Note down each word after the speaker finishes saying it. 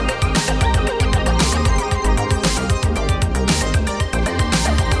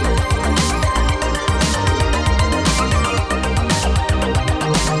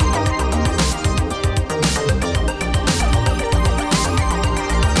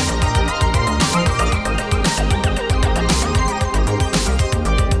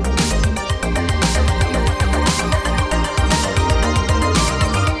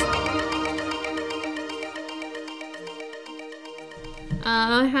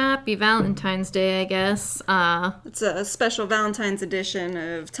Happy Valentine's Day, I guess. It's a special Valentine's edition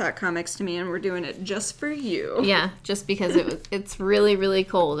of Talk Comics to Me, and we're doing it just for you. Yeah, just because it's really, really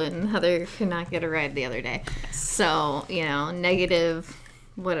cold, and Heather could not get a ride the other day. So, negative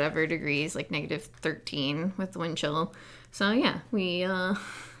whatever degrees, like negative 13 with the wind chill. So, yeah, we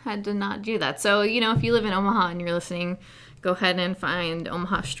had to not do that. So, if you live in Omaha and you're listening, go ahead and find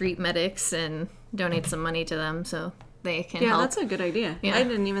Omaha Street Medics and donate some money to them so they can help. Yeah, that's a good idea. Yeah. I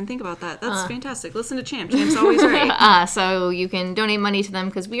didn't even think about that. That's fantastic. Listen to Champ. Champ's always right. So you can donate money to them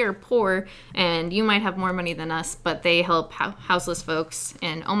because we are poor and you might have more money than us, but they help houseless folks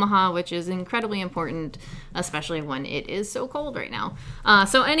in Omaha, which is incredibly important, especially when it is so cold right now.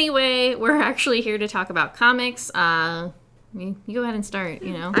 So anyway, we're actually here to talk about comics. You go ahead and start,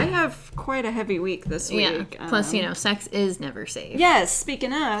 I have quite a heavy week this week. Yeah. Plus, sex is never safe. Yes,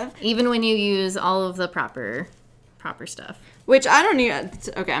 speaking of. Even when you use all of the proper stuff. Which I don't need.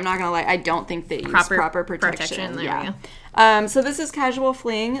 Okay, I'm not going to lie. I don't think they use proper protection. There we go. So this is Casual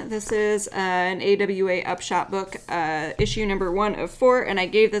Fling. This is an AWA Upshot book, issue number 1 of 4. And I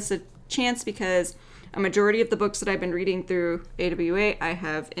gave this a chance because a majority of the books that I've been reading through AWA, I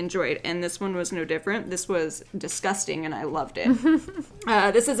have enjoyed. And this one was no different. This was disgusting, and I loved it.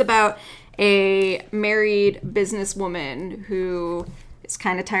 This is about a married businesswoman who is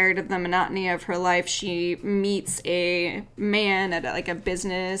kind of tired of the monotony of her life. She meets a man at a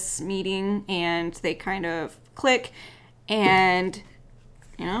business meeting, and they kind of click. And,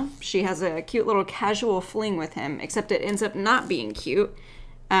 she has a cute little casual fling with him, except it ends up not being cute.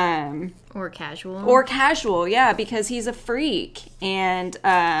 Or casual, yeah, because he's a freak. And,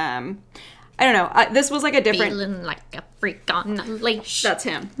 I don't know. This was like a different... Feeling like a freak on a leash. That's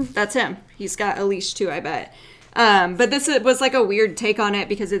him. He's got a leash too, I bet. But this was like a weird take on it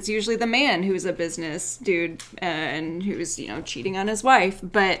because it's usually the man who's a business dude and who's, cheating on his wife.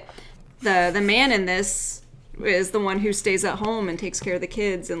 But the man in this is the one who stays at home and takes care of the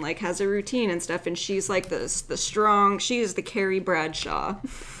kids and has a routine and stuff. And she's like the she is the Carrie Bradshaw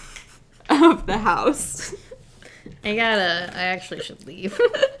of the house. I actually should leave.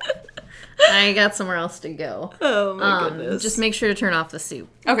 I got somewhere else to go. Oh my goodness. Just make sure to turn off the soup.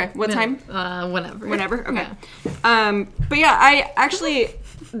 Okay, what time? Whenever. Okay. Yeah. But yeah, I actually,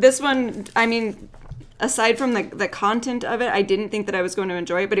 this one, aside from the content of it, I didn't think that I was going to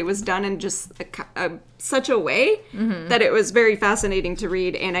enjoy it, but it was done in just such a way that it was very fascinating to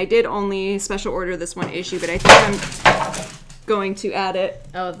read, and I did only special order this one issue, but I think I'm going to add it.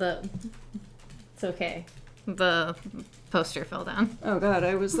 Oh, it's okay. The poster fell down. Oh god,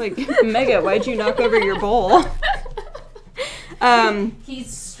 I was like, Mega, why'd you knock over your bowl?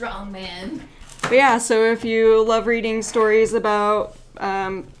 He's strong, man. But yeah, so if you love reading stories about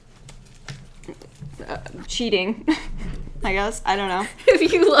cheating, I guess, I don't know.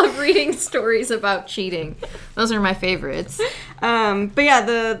 If you love reading stories about cheating, those are my favorites. But yeah,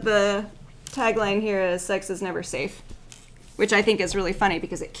 the tagline here is "Sex is never safe," which I think is really funny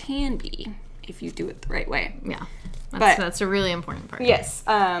because it can be if you do it the right way. Yeah. That's a really important part. Yes.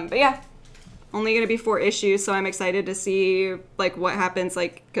 But yeah, only going to be 4 issues, so I'm excited to see, what happens,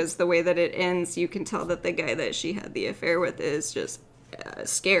 because the way that it ends, you can tell that the guy that she had the affair with is just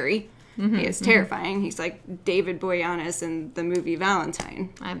scary. Mm-hmm, he is terrifying. He's like David Boreanaz in the movie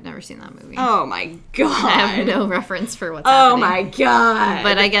Valentine. I've never seen that movie. Oh my god. I have no reference for what's happening. Oh my god.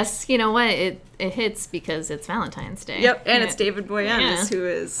 But I guess, you know what, it hits because it's Valentine's Day. Yep, and it's David Boreanaz, who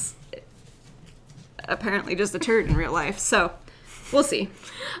is apparently just a turd in real life, so we'll see.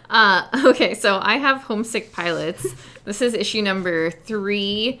 Okay, so I have Homesick Pilots. This is issue number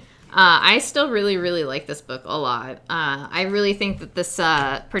 3. I still really, really like this book a lot. I really think that this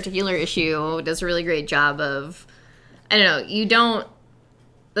particular issue does a really great job of, the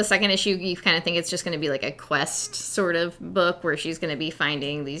second issue, you kind of think it's just going to be like a quest sort of book where she's going to be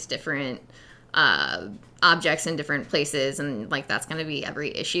finding these different objects in different places, and that's going to be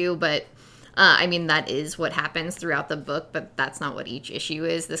every issue, but that is what happens throughout the book, but that's not what each issue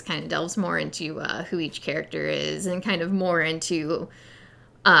is. This kind of delves more into who each character is and kind of more into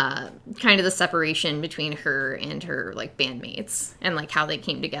kind of the separation between her and her bandmates and how they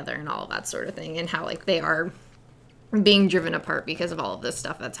came together and all of that sort of thing, and how they are being driven apart because of all of this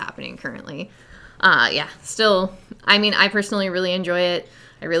stuff that's happening currently. Still, I personally really enjoy it.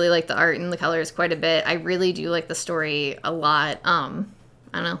 I really like the art and the colors quite a bit. I really do like the story a lot. I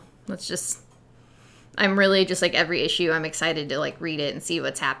don't know. I'm really just every issue I'm excited to read it and see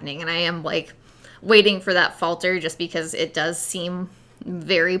what's happening. And I am waiting for that falter just because it does seem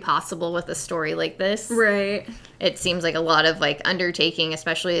very possible with a story like this. Right. It seems like a lot of undertaking,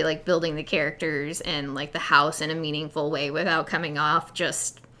 especially building the characters and the house in a meaningful way without coming off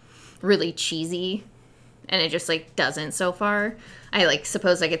just really cheesy, and it just like doesn't so far. I like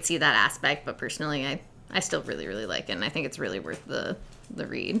suppose I could see that aspect, but personally I still really, really like it, and I think it's really worth the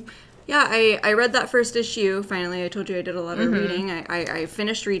read. Yeah, I read that first issue. Finally, I told you I did a lot of reading. I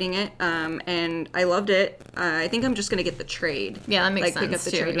finished reading it, and I loved it. I think I'm just going to get the trade. Yeah, that makes like, sense, pick up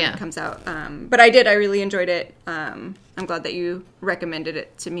the too, trade yeah. when it comes out. But I really enjoyed it. I'm glad that you recommended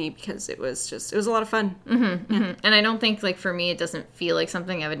it to me because it was a lot of fun. And I don't think, like, for me, it doesn't feel like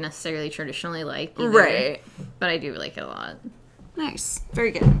something I would necessarily traditionally like either. Right. But I do like it a lot. Nice.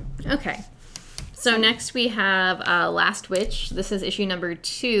 Very good. Okay. So next we have Last Witch. This is issue number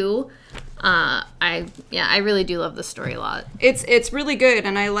 2. I really do love this story a lot. It's really good,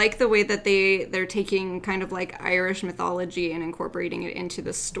 and I like the way that they're taking kind of like Irish mythology and incorporating it into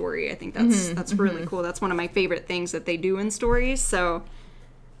the story. I think that's really cool. That's one of my favorite things that they do in stories. So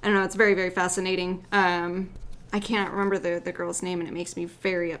I don't know, it's very, very fascinating. I can't remember the girl's name, and it makes me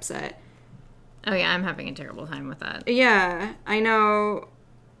very upset. Oh yeah, I'm having a terrible time with that. Yeah, I know.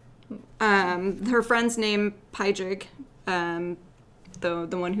 Her friend's name, Padraig, the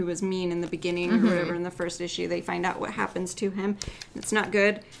one who was mean in the beginning or whatever in the first issue. They find out what happens to him. It's not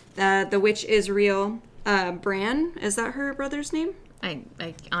good. The witch is real. Bran, is that her brother's name? I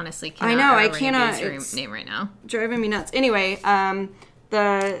honestly cannot. I know, I remember cannot. his name right now. Driving me nuts. Anyway,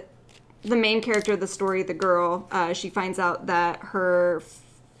 the main character of the story, the girl, she finds out that her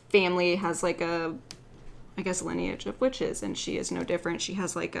family has like a, I guess, lineage of witches, and she is no different. She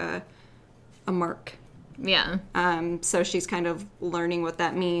has like a mark. Yeah. So she's kind of learning what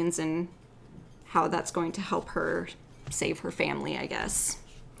that means and how that's going to help her save her family, I guess.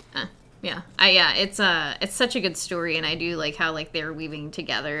 Yeah. It's such a good story, and I do like how like they're weaving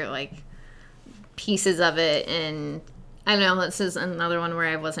together like pieces of it, and I don't know, this is another one where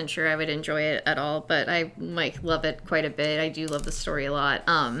I wasn't sure I would enjoy it at all, but I like love it quite a bit. I do love the story a lot.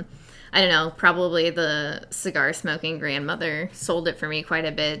 I don't know, probably the cigar smoking grandmother sold it for me quite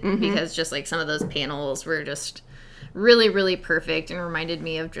a bit because just like some of those panels were just really, really perfect and reminded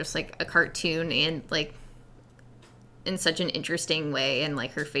me of just like a cartoon, and like in such an interesting way, and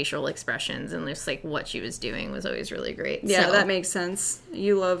like her facial expressions and just like what she was doing was always really great. Yeah, so. That makes sense.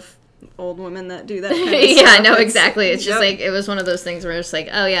 You love old women that do that kind of yeah, stuff. no, exactly. It's just like, it was one of those things where it's like,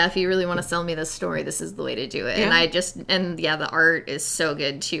 oh yeah, if you really want to sell me this story, this is the way to do it. And the art is so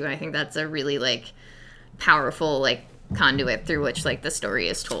good too. I think that's a really like powerful like conduit through which like the story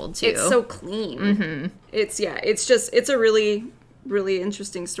is told too. It's so clean. It's a really, really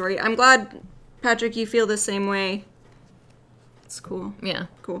interesting story. I'm glad, Patrick, you feel the same way. It's cool. Yeah.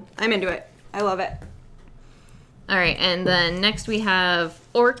 Cool. I'm into it. I love it. All right, and then next we have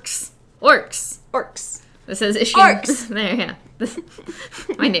Orcs. This is issue... Orcs! There, yeah.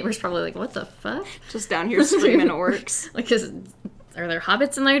 My neighbor's probably like, what the fuck? Just down here screaming orcs. Like, are there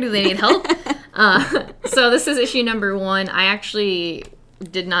hobbits in there? Do they need help? So this is issue number 1. I actually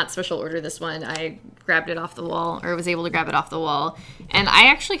did not special order this one. I grabbed it off the wall, or was able to grab it off the wall. And I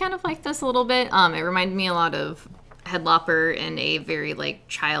actually kind of like this a little bit. It reminded me a lot of Headlopper in a very, like,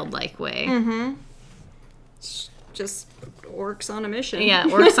 childlike way. Mm-hmm. Just orcs on a mission. Yeah,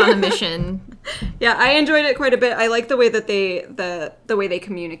 orcs on a mission. Yeah, I enjoyed it quite a bit. I like the way that the way they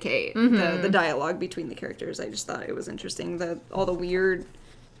communicate, the dialogue between the characters. I just thought it was interesting. All the weird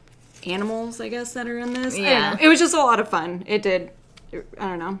animals, I guess, that are in this. Yeah, it was just a lot of fun. I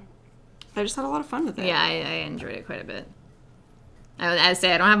don't know. I just had a lot of fun with it. Yeah, I enjoyed it quite a bit. I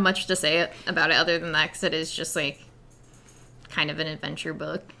say I don't have much to say about it other than that, because it is just like kind of an adventure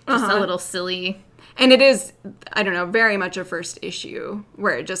book, just a little silly. And it is, I don't know, very much a first issue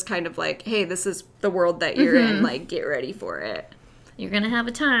where it just kind of like, hey, this is the world that you're in, like, get ready for it. You're gonna have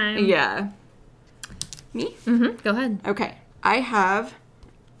a time. Yeah. Me? Mm-hmm. Go ahead. Okay. I have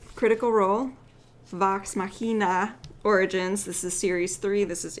Critical Role, Vox Machina Origins. This is series 3.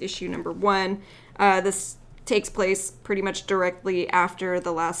 This is issue number 1. This takes place pretty much directly after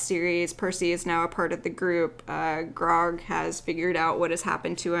the last series. Percy is now a part of the group. Grog has figured out what has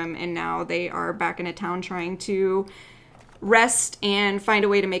happened to him, and now they are back in a town trying to rest and find a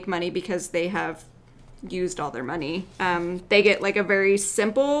way to make money because they have used all their money. They get like a very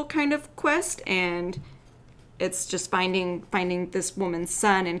simple kind of quest, and it's just finding this woman's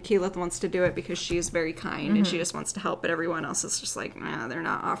son, and Keyleth wants to do it because she is very kind and she just wants to help, but everyone else is just like, nah, they're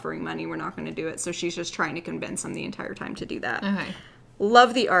not offering money, we're not going to do it. So she's just trying to convince them the entire time to do that. Okay.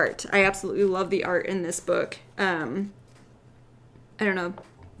 Love the art. I absolutely love the art in this book. I don't know.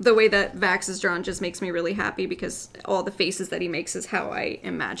 The way that Vax is drawn just makes me really happy because all the faces that he makes is how I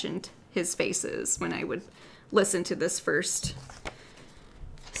imagined his faces when I would listen to this first,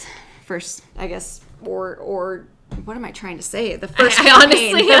 I guess, or what am I trying to say? The first I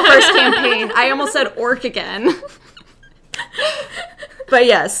campaign. honestly- The first campaign. I almost said orc again. But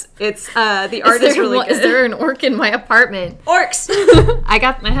yes, it's the art is really good. Is there an orc in my apartment? Orcs. I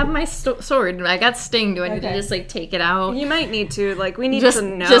have my sword. I got Sting. Do I need to Okay. just like take it out? You might need to. Like, we need Just, to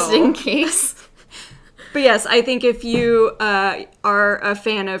know. just in case. But yes, I think if you are a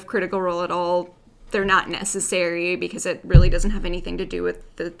fan of Critical Role at all, they're not necessary because it really doesn't have anything to do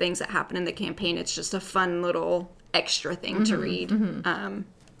with the things that happen in the campaign. It's just a fun little extra thing to read.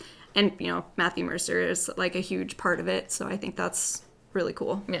 And, you know, Matthew Mercer is like a huge part of it, so I think that's really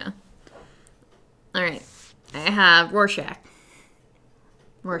cool. Yeah. All right. I have Rorschach.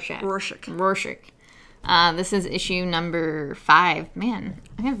 Rorschach. This is issue number 5. Man,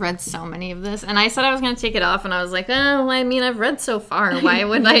 I have read so many of this, and I said I was going to take it off, and I was like, oh, I mean, I've read so far. Why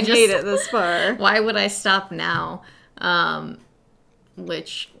would I just made it this far? Why would I stop now?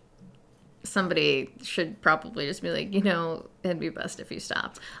 Which somebody should probably just be like, you know, it'd be best if you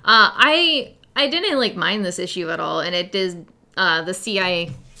stopped. I didn't like mind this issue at all, and it did. The CIA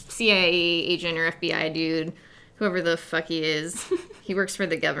agent or FBI dude, whoever the fuck he is, he works for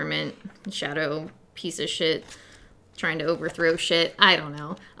the government. Shadow piece of shit, trying to overthrow shit. I don't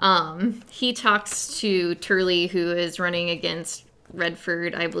know. He talks to Turley, who is running against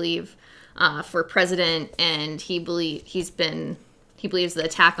Redford, I believe, for president, and he believes the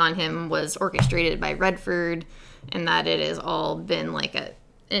attack on him was orchestrated by Redford, and that it has all been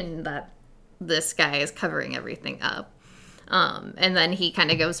and that this guy is covering everything up. And then he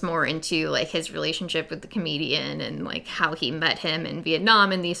kind of goes more into like his relationship with the comedian and like how he met him in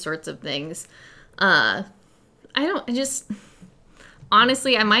Vietnam and these sorts of things.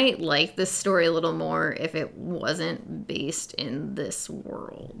 Honestly, I might like this story a little more if it wasn't based in this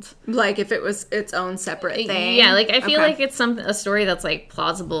world. Like if it was its own separate thing. Yeah, like I feel Okay. like it's a story that's like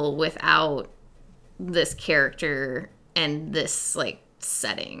plausible without this character and this like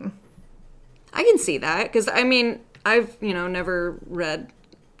setting. I can see that because I mean I've never read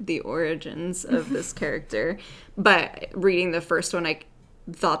the origins of this character, but reading the first one, I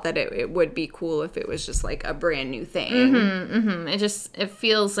thought that it would be cool if it was just like a brand new thing. It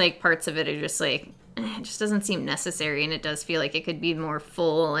feels like parts of it are just like it just doesn't seem necessary, and it does feel like it could be more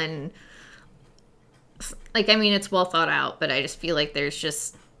full and like I mean it's well thought out, but I just feel like there's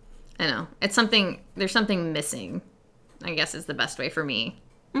just there's something missing, I guess is the best way for me.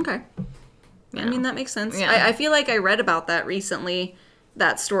 Okay. I mean, that makes sense. Yeah. I feel like I read about that recently,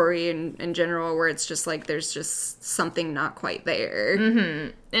 that story in general, where it's just like there's just something not quite there.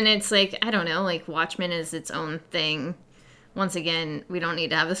 And it's like, I don't know, like Watchmen is its own thing. Once again, we don't need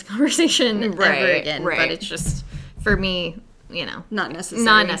to have this conversation ever again. Right. But it's just, for me, Not necessary.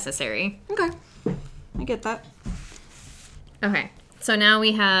 not necessary. Okay. I get that. Okay. So now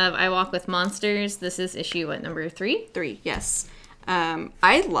we have I Walk with Monsters. This is issue, number 3? 3, yes.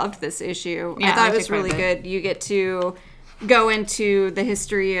 I loved this issue. Yeah, I I thought liked it was it quite a really bit. good. You get to go into the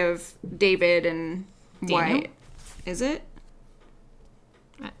history of David and Daniel? why. Is it?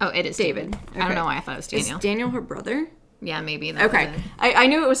 Oh, it is David. David. I don't Okay. know why I thought it was Daniel. Is Daniel her brother? Yeah, maybe. That Okay. was it. I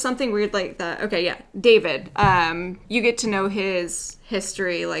knew it was something weird like that. Okay, yeah. David. You get to know his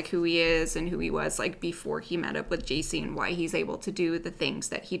history, like who he is and who he was like before he met up with JC and why he's able to do the things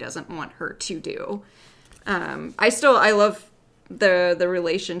that he doesn't want her to do. I love the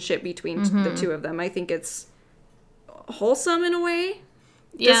relationship between the two of them. I think it's wholesome in a way.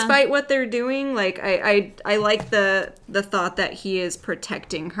 Yeah. Despite what they're doing, like I like the thought that he is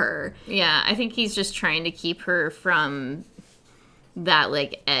protecting her. Yeah, I think he's just trying to keep her from that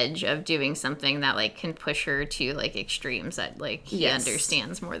like edge of doing something that like can push her to like extremes that like he Yes.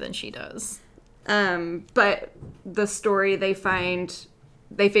 understands more than she does. But the story they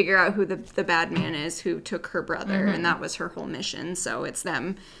figure out who the bad man is who took her brother, and that was her whole mission. So it's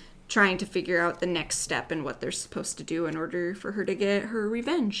them trying to figure out the next step and what they're supposed to do in order for her to get her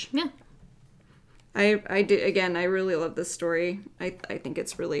revenge. Yeah. I did again. I really love this story. I think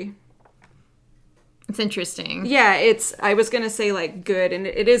it's really It's interesting. I was gonna say like good, and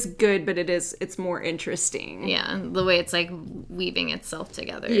it is good, but it's more interesting. Yeah, the way it's like weaving itself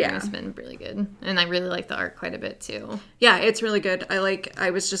together Yeah. has been really good. And I really like the art quite a bit too. Yeah, it's really good. I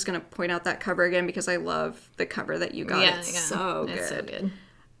was just gonna point out that cover again because I love the cover that you got. It's so good. It's so good.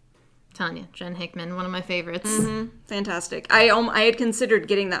 Telling you, Jen Hickman, one of my favorites. Fantastic. I had considered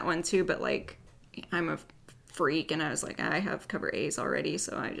getting that one too, but like I'm a freak and I was like, I have cover A's already,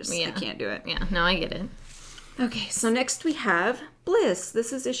 so I can't do it. Yeah, no, I get it. Okay, so next we have Bliss.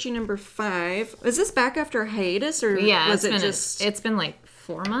 This is issue number 5. Is this back after a hiatus or Yeah, was it been just it's been like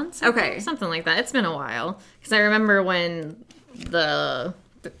 4 months. I Okay. think, something like that. It's been a while because I remember when the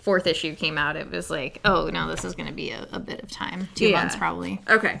the fourth issue came out, it was like, oh, no, this is going to be a bit of time. 2 months, probably.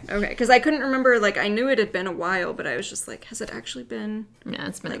 Okay. Because I couldn't remember, like, I knew it had been a while, but I was just like, has it actually been? Yeah,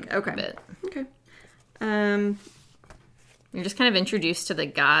 it's been like, a bit. Okay. You're just kind of introduced to the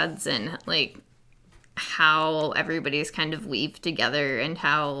gods and, like, how everybody's kind of weaved together and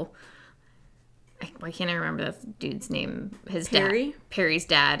how... Why can't I remember that dude's name? His Perry? dad. Perry's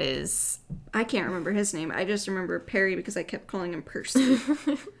dad is... I can't remember his name. I just remember Perry because I kept calling him Percy.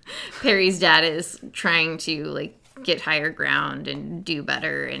 Perry's dad is trying to, like, get higher ground and do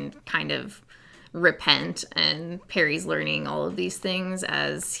better and kind of repent. And Perry's learning all of these things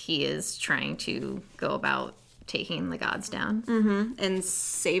as he is trying to go about taking the gods down. Mm-hmm. And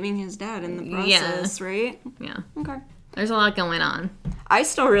saving his dad in the process, right? Yeah. Okay. There's a lot going on. I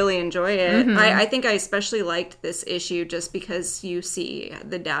still really enjoy it. I think I especially liked this issue just because you see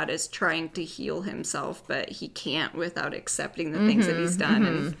the dad is trying to heal himself, but he can't without accepting the things that he's done.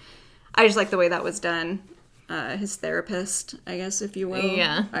 And I just like the way that was done. His therapist, I guess, if you will.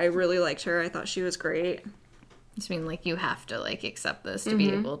 Yeah. I really liked her. I thought she was great. Just mean, like, you have to, like, accept this to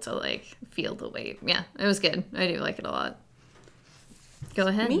be able to, like, feel the weight. Yeah, it was good. I do like it a lot. Go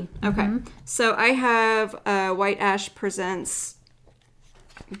ahead. Me? Okay. So I have White Ash Presents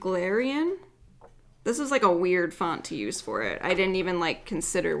Galarian. This is like a weird font to use for it. I didn't even like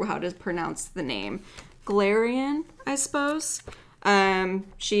consider how to pronounce the name. Galarian, I suppose.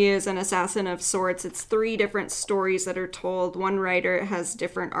 She is an assassin of sorts. It's 3 different stories that are told. One writer has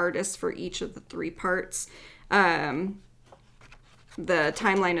different artists for each of the 3 parts. The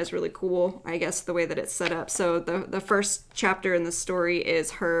timeline is really cool, I guess, the way that it's set up. So the first chapter in the story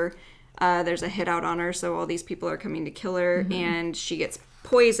is her. There's a hit out on her, so all these people are coming to kill her, and she gets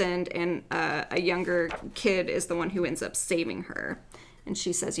poisoned, and a younger kid is the one who ends up saving her. And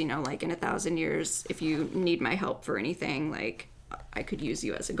she says, you know, like, in 1,000 years, if you need my help for anything, like, I could use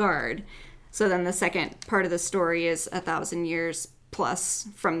you as a guard. So then the second part of the story is 1,000 years plus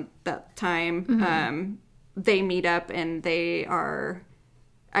from that time. They meet up and they are,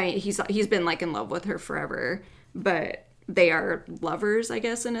 he's been like in love with her forever, but they are lovers, I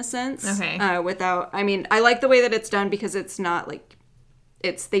guess, in a sense. Okay. I like the way that it's done because it's not like,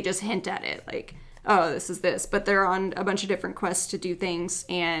 they just hint at it like, oh, this is this, but they're on a bunch of different quests to do things,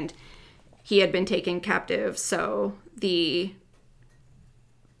 and he had been taken captive, so the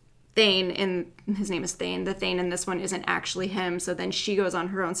Thane, and his name is Thane, the Thane in this one isn't actually him, so then she goes on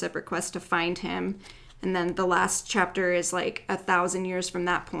her own separate quest to find him. And then the last chapter is like 1,000 years from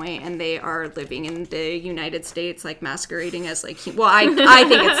that point, and they are living in the United States, like masquerading as like, I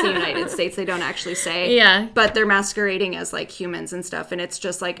think it's the United States. They don't actually say, yeah, but they're masquerading as like humans and stuff. And it's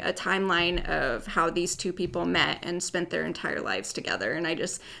just like a timeline of how these 2 people met and spent their entire lives together. And I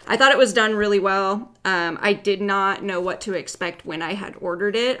thought it was done really well. I did not know what to expect when I had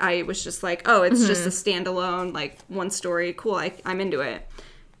ordered it. I was just like, oh, it's just a standalone, like, one story. Cool. I'm into it.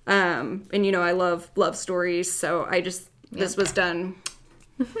 And you know, I love stories, so this was done.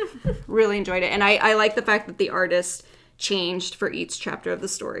 Really enjoyed it. And I like the fact that the artist changed for each chapter of the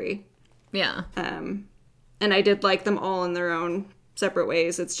story. Yeah. And I did like them all in their own separate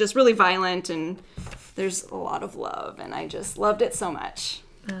ways. It's just really violent and there's a lot of love, and I just loved it so much.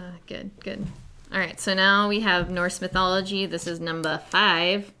 Good. All right, so now we have Norse mythology. This is number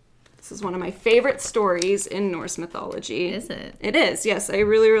 5. This is one of my favorite stories in Norse mythology. Is it? It is, yes. I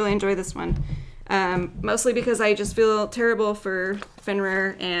really, really enjoy this one. Mostly because I just feel terrible for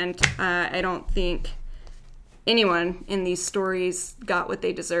Fenrir, and I don't think anyone in these stories got what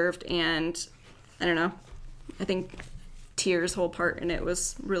they deserved, and I don't know. I think Tyr's whole part in it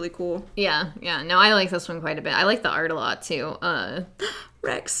was really cool. Yeah. No, I like this one quite a bit. I like the art a lot, too.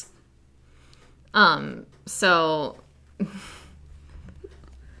 Rex. So...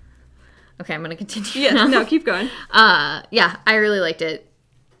 Okay, I'm going to continue. Yeah, no, keep going. Yeah, I really liked it.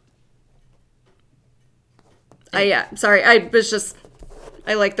 Sorry,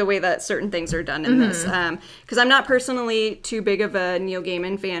 I like the way that certain things are done in this. Because I'm not personally too big of a Neil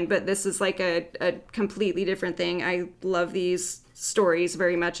Gaiman fan, but this is like a completely different thing. I love these stories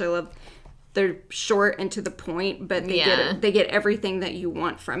very much. They're short and to the point, but they get everything that you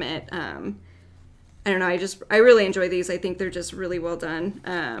want from it. I don't know, I really enjoy these. I think they're just really well done.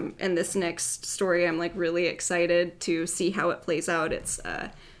 And this next story, I'm like really excited to see how it plays out. It's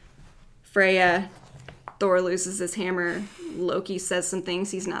Freya, Thor loses his hammer, Loki says some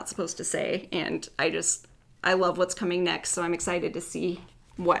things he's not supposed to say, and I love what's coming next, so I'm excited to see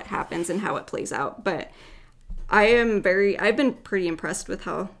what happens and how it plays out. But I've been pretty impressed with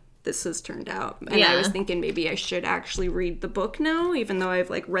how this has turned out. And I was thinking maybe I should actually read the book now, even though I've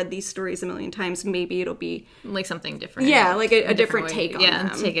like read these stories a million times. Maybe it'll be like something different. Yeah, like a different take on them.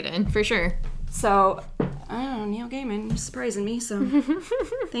 Yeah, take it in for sure. So, I don't know, Neil Gaiman surprising me, so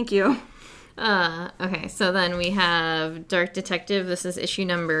thank you. Okay, so then we have Dark Detective. This is issue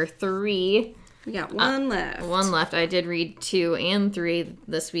number 3. We got one left. One left. I did read 2 and 3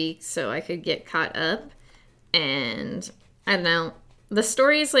 this week, so I could get caught up. And I don't know. The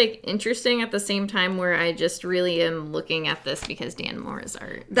story is like interesting at the same time where I just really am looking at this because Dan Mora's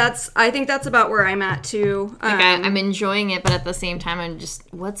art. I think that's about where I'm at too. Like I'm enjoying it, but at the same time, I'm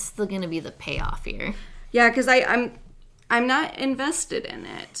just, what's going to be the payoff here? Yeah, because I'm not invested in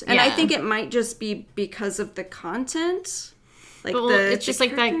it, and I think it might just be because of the content. Like it's just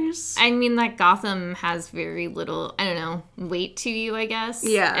like characters. that. I mean, that Gotham has very little, I don't know, weight to you, I guess.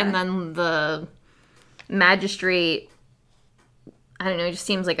 Yeah, and then the magistrate, I don't know, it just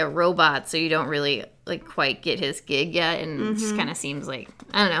seems like a robot, so you don't really like quite get his gig yet, and it just kind of seems like,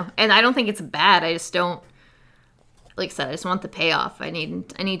 I don't know. And I don't think it's bad. I just don't, like I said, I just want the payoff. I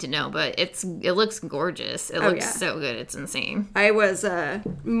need to know, but it looks gorgeous. It looks so good. It's insane. I was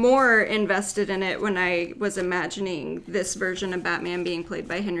more invested in it when I was imagining this version of Batman being played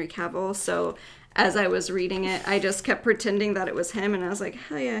by Henry Cavill. So as I was reading it, I just kept pretending that it was him, and I was like,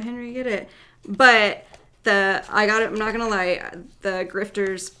 "Hell yeah, Henry, get it!" But I'm not gonna lie, the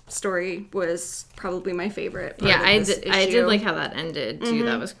Grifters story was probably my favorite part of this issue. I did like how that ended too.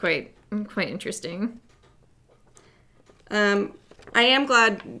 That was quite interesting. I am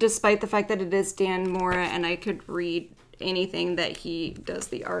glad, despite the fact that it is Dan Mora and I could read anything that he does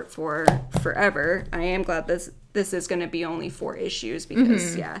the art for forever, I am glad this is going to be only 4 issues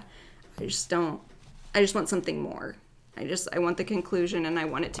because I just want something more. I want the conclusion, and I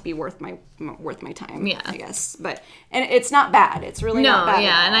want it to be worth my time. Yeah, I guess. And it's not bad. It's really not bad.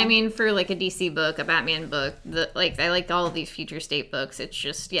 Yeah, and I mean, for like a DC book, a Batman book, I like all of these Future State books. It's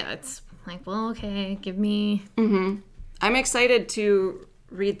just it's like, well, okay, give me. I'm excited to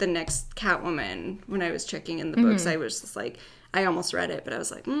read the next Catwoman. When I was checking in the books, I was just like, I almost read it, but I was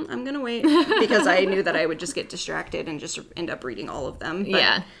like, I'm going to wait. Because I knew that I would just get distracted and just end up reading all of them.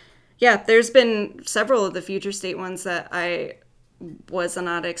 But, yeah, there's been several of the Future State ones that I was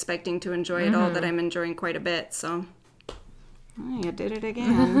not expecting to enjoy at all that I'm enjoying quite a bit. So, you did it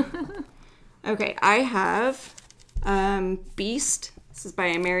again. Okay, I have Beast. This is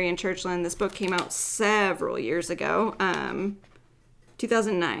by Marion Churchland. This book came out several years ago.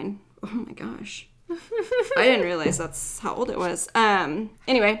 2009. Oh my gosh. I didn't realize that's how old it was.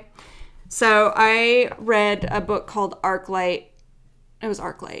 Anyway, so I read a book called Arclight. It was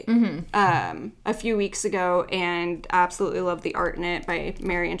Arclight. A few weeks ago, and absolutely loved the art in it by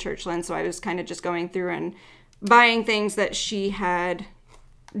Marion Churchland. So I was kind of just going through and buying things that she had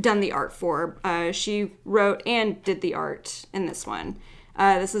done the art for. She wrote and did the art in this one.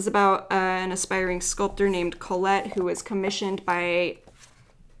 This is about an aspiring sculptor named Colette who was commissioned by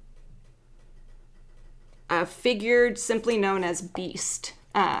a figure simply known as Beast.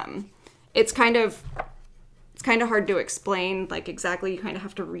 It's kind of hard to explain, like exactly. You kind of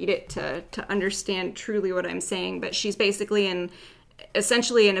have to read it to understand truly what I'm saying. But she's basically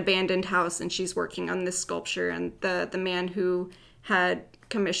essentially an abandoned house, and she's working on this sculpture. And the man who had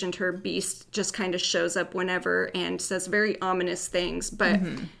commissioned her, Beast, just kind of shows up whenever and says very ominous things. But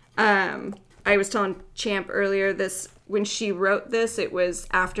I was telling Champ earlier, when she wrote this, it was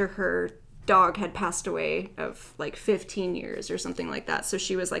after her dog had passed away of like 15 years or something like that. So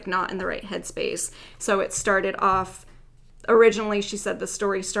she was like not in the right headspace. So it started off, originally she said the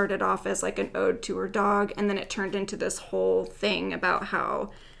story started off as like an ode to her dog, and then it turned into this whole thing about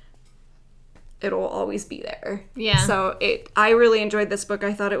how it'll always be there. Yeah. So I really enjoyed this book.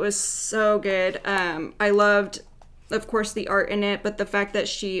 I thought it was so good. I loved, of course, the art in it, but the fact that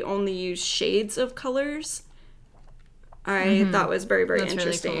she only used shades of colors, I thought was very, very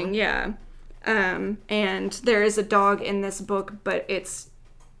interesting. Really cool. Yeah. And there is a dog in this book, but it's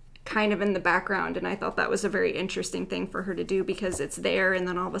kind of in the background, and I thought that was a very interesting thing for her to do because it's there and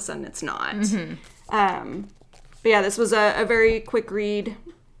then all of a sudden it's not. But yeah, this was a very quick read.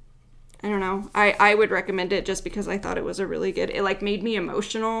 I don't know. I would recommend it just because I thought it was a really good... It, like, made me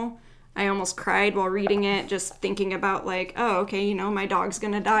emotional. I almost cried while reading it, just thinking about, like, oh, okay, my dog's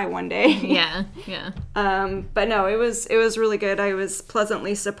gonna die one day. Yeah. But no, it was really good. I was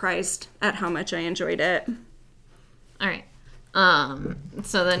pleasantly surprised at how much I enjoyed it. All right.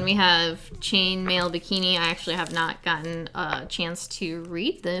 So then we have Chainmail Bikini. I actually have not gotten a chance to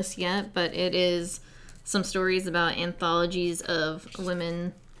read this yet, but it is some stories about anthologies of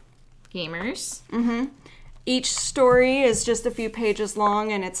women gamers. Each story is just a few pages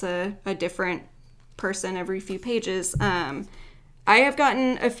long, and it's a different person every few pages. I have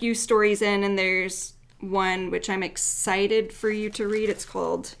gotten a few stories in, and there's one which I'm excited for you to read. It's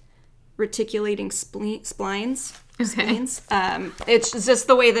called Reticulating Splines. Okay. It's just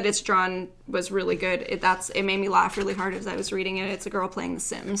the way that it's drawn was really good. It made me laugh really hard as I was reading it. It's a girl playing The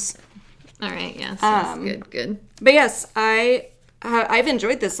Sims. All right, yes, that's good. But yes, I've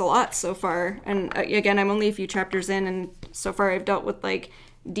enjoyed this a lot so far. And again, I'm only a few chapters in, and so far I've dealt with like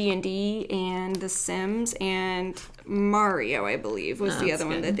D&D and The Sims and Mario, I believe, was the other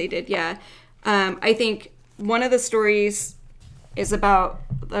one that they did. Yeah. I think one of the stories is about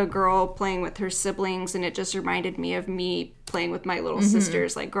a girl playing with her siblings, and it just reminded me of me playing with my little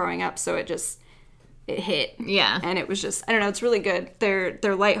sisters, like growing up. So it hit. Yeah. And it was just, I don't know, it's really good.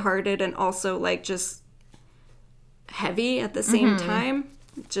 They're lighthearted and also like just heavy at the same time.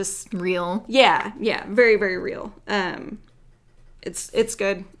 Just real. Yeah, very, very real. It's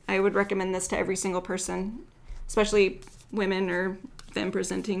good. I would recommend this to every single person, especially women or femme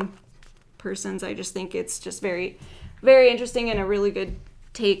presenting persons. I just think it's just very, very interesting and a really good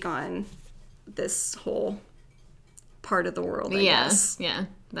take on this whole part of the world, I guess. Yeah,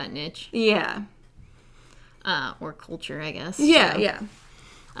 that niche. Yeah. Or culture, I guess. Yeah, so. yeah.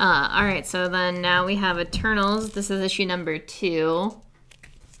 All right, so then now we have Eternals. This is issue number 2.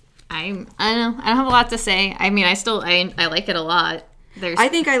 I don't know. I don't have a lot to say. I mean, I like it a lot. I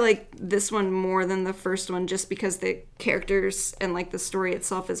think I like this one more than the first one just because the characters and like the story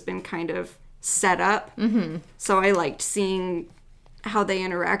itself has been kind of set up. Mm-hmm. So I liked seeing how they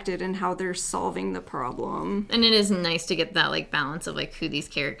interacted and how they're solving the problem. And it is nice to get that like balance of like who these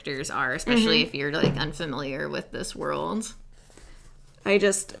characters are, especially if you're like unfamiliar with this world.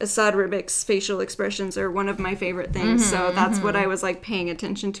 Assad Ribic's facial expressions are one of my favorite things, so that's what I was like paying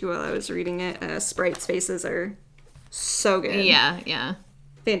attention to while I was reading it. Sprite's faces are so good. Yeah.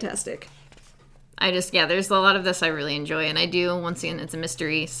 Fantastic. There's a lot of this I really enjoy, and I do, once again, it's a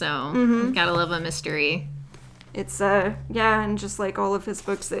mystery, so gotta love a mystery. It's, and just like all of his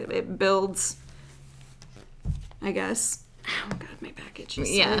books, it builds, I guess. Oh, God, my back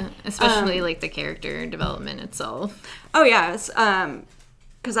itches. Yeah, especially, like, the character development itself. Oh, yeah,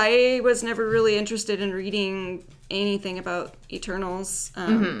 because I was never really interested in reading anything about Eternals,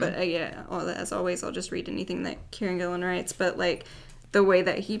 but, as always, I'll just read anything that Kieran Gillen writes, but, like, the way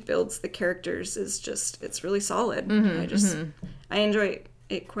that he builds the characters is just, it's really solid. I enjoy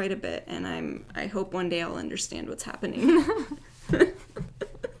it quite a bit, and I hope one day I'll understand what's happening.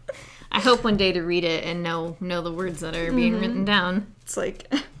 I hope one day to read it and know the words that are being written down. It's like,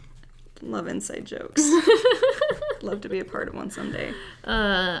 love inside jokes. Love to be a part of one someday.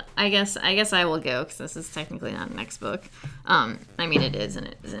 I guess I will go, because this is technically not an next book. I mean, it is and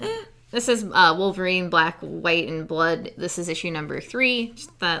it isn't. This is Wolverine, Black, White, and Blood. This is issue number 3.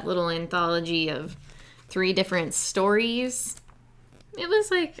 Just that little anthology of 3 different stories. It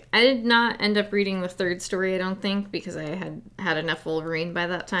was like, I did not end up reading the 3rd story, I don't think, because I had enough Wolverine by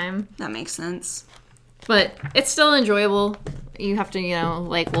that time. That makes sense. But it's still enjoyable. You have to,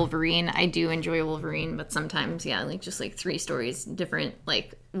 like Wolverine. I do enjoy Wolverine, but sometimes, like just like 3 stories, different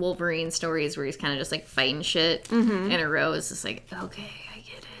like Wolverine stories where he's kind of just like fighting shit in a row. It's just like, okay, I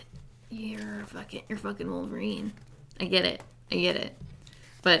get it. You're fucking Wolverine. I get it.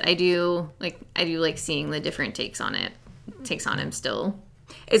 But I do like seeing the different takes on him still.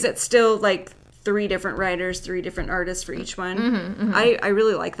 Is it still like 3 different writers, 3 different artists for each one? I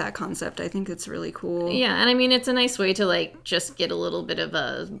really like that concept. I think it's really cool. Yeah, and I mean, it's a nice way to like just get a little bit of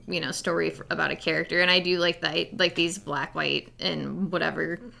a story about a character. And I do like these Black, White, and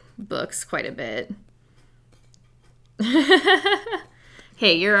whatever books quite a bit.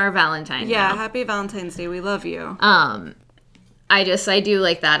 Hey, you're our Valentine. Yeah, now. Happy Valentine's Day. We love you. I do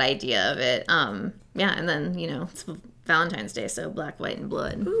like that idea of it. And then it's Valentine's Day, so Black, White, and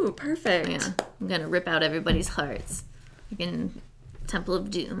Blood. Ooh, perfect. Yeah, I'm gonna rip out everybody's hearts. Like in Temple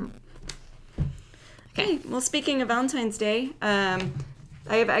of Doom. Okay, well, speaking of Valentine's Day, I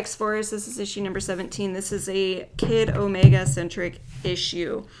have X-Force. This is issue number 17. This is a Kid Omega-centric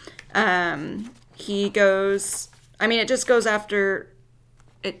issue. It just goes after,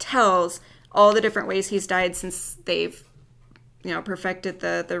 it tells all the different ways he's died since they've, perfected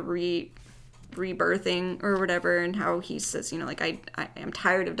the rebirthing or whatever, and how he says, I am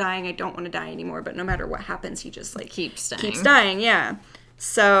tired of dying, I don't want to die anymore, but no matter what happens, he just like keeps dying. Yeah.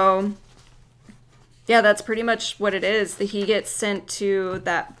 So yeah, that's pretty much what it is. That he gets sent to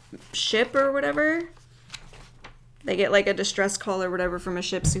that ship or whatever, they get like a distress call or whatever from a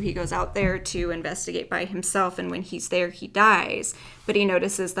ship, so he goes out there to investigate by himself, and when he's there he dies, but he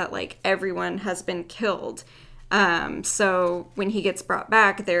notices that like everyone has been killed. So when he gets brought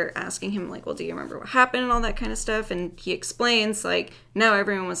back, they're asking him like, well, do you remember what happened and all that kind of stuff, and he explains like, no,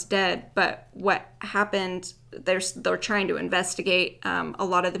 everyone was dead, but what happened, they're trying to investigate. A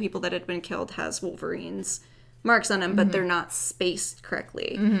lot of the people that had been killed has Wolverine's marks on him, but they're not spaced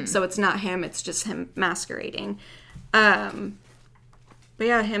correctly, so it's not him, it's just him masquerading. But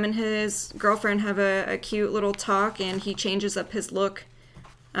yeah, him and his girlfriend have a cute little talk, and he changes up his look.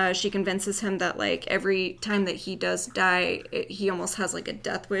 She convinces him that like every time that he does die, he almost has like a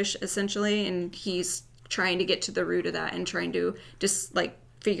death wish essentially, and he's trying to get to the root of that and trying to just like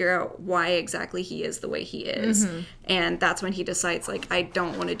figure out why exactly he is the way he is. And that's when he decides like, I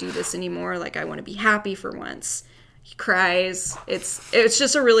don't want to do this anymore, like I want to be happy for once. He cries. It's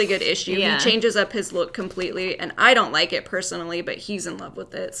just a really good issue. Yeah. He changes up his look completely, and I don't like it personally, but he's in love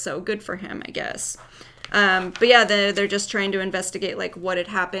with it, so good for him, I guess. But yeah, they're just trying to investigate like what had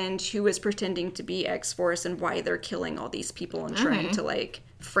happened, who is pretending to be X-Force, and why they're killing all these people and trying to like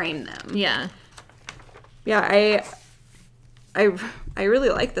frame them. Yeah. Yeah, I really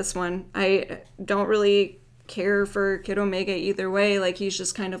like this one. I don't really care for Kid Omega either way. Like, he's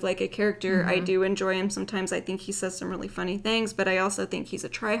just kind of like a character. I do enjoy him sometimes. I think he says some really funny things, but I also think he's a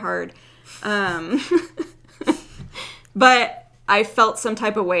tryhard. But I felt some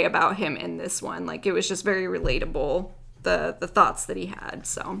type of way about him in this one. Like, it was just very relatable, the thoughts that he had.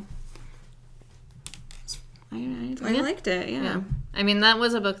 So I liked it. Yeah. I mean, that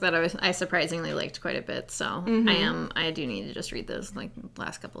was a book that I surprisingly liked quite a bit. So I do need to just read those like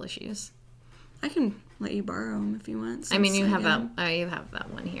last couple issues. I can let you borrow them if you want. I mean, you have that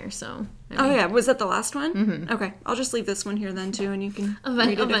one here, so. Oh yeah, was that the last one? Mm-hmm. Okay, I'll just leave this one here then too, and you can read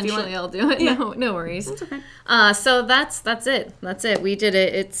it if you want. Eventually, I'll do it. Yeah. No worries. That's okay. So that's it. That's it. We did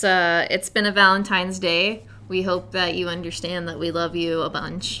it. It's been a Valentine's Day. We hope that you understand that we love you a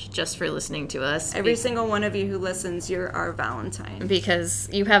bunch just for listening to us. Every single one of you who listens, you're our Valentine. Because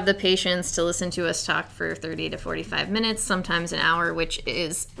you have the patience to listen to us talk for 30 to 45 minutes, sometimes an hour, which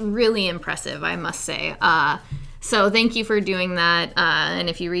is really impressive, I must say. So thank you for doing that. And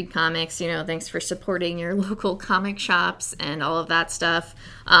if you read comics, thanks for supporting your local comic shops and all of that stuff.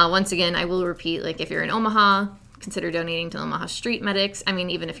 Once again, I will repeat, like, if you're in Omaha, consider donating to Omaha Street Medics. I mean,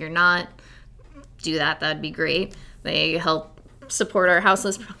 even if you're not, do that. That'd be great. They help support our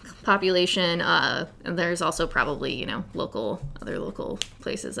houseless population. And there's also probably, other local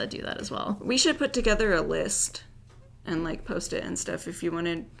places that do that as well. We should put together a list and, like, post it and stuff if you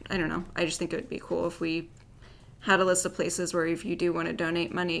wanted. I don't know. I just think it would be cool if we had a list of places where if you do want to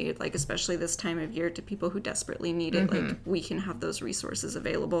donate money, like, especially this time of year, to people who desperately need it, like, we can have those resources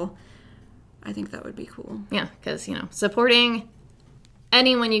available. I think that would be cool. Yeah, because, supporting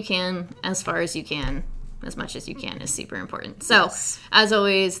anyone you can, as far as you can, as much as you can, is super important. So, As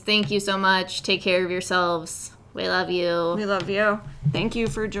always, thank you so much. Take care of yourselves. We love you. We love you. Thank you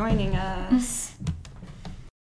for joining us.